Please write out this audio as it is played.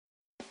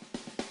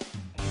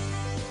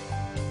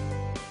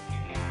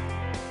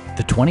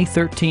the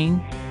 2013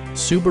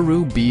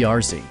 Subaru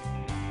BRZ.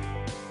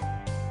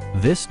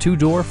 This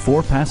two-door,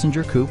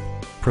 four-passenger coupe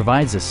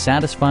provides a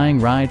satisfying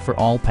ride for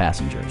all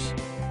passengers.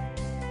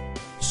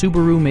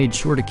 Subaru made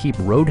sure to keep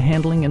road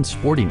handling and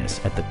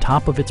sportiness at the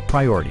top of its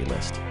priority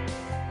list.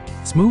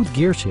 Smooth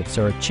gear shifts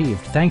are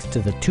achieved thanks to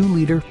the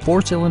 2-liter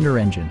four-cylinder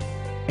engine.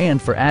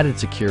 And for added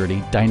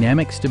security,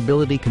 dynamic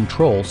stability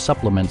control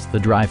supplements the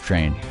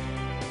drivetrain.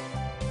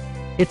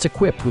 It's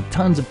equipped with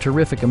tons of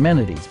terrific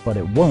amenities, but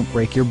it won't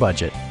break your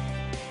budget.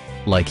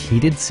 Like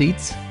heated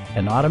seats,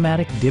 an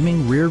automatic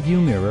dimming rear-view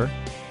mirror,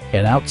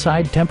 an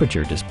outside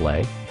temperature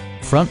display,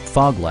 front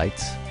fog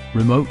lights,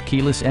 remote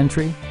keyless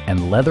entry,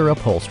 and leather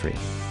upholstery.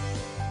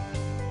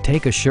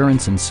 Take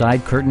assurance in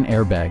side curtain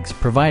airbags,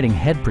 providing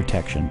head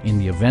protection in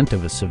the event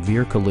of a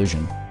severe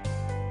collision.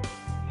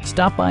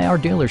 Stop by our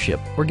dealership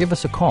or give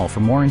us a call for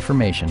more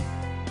information.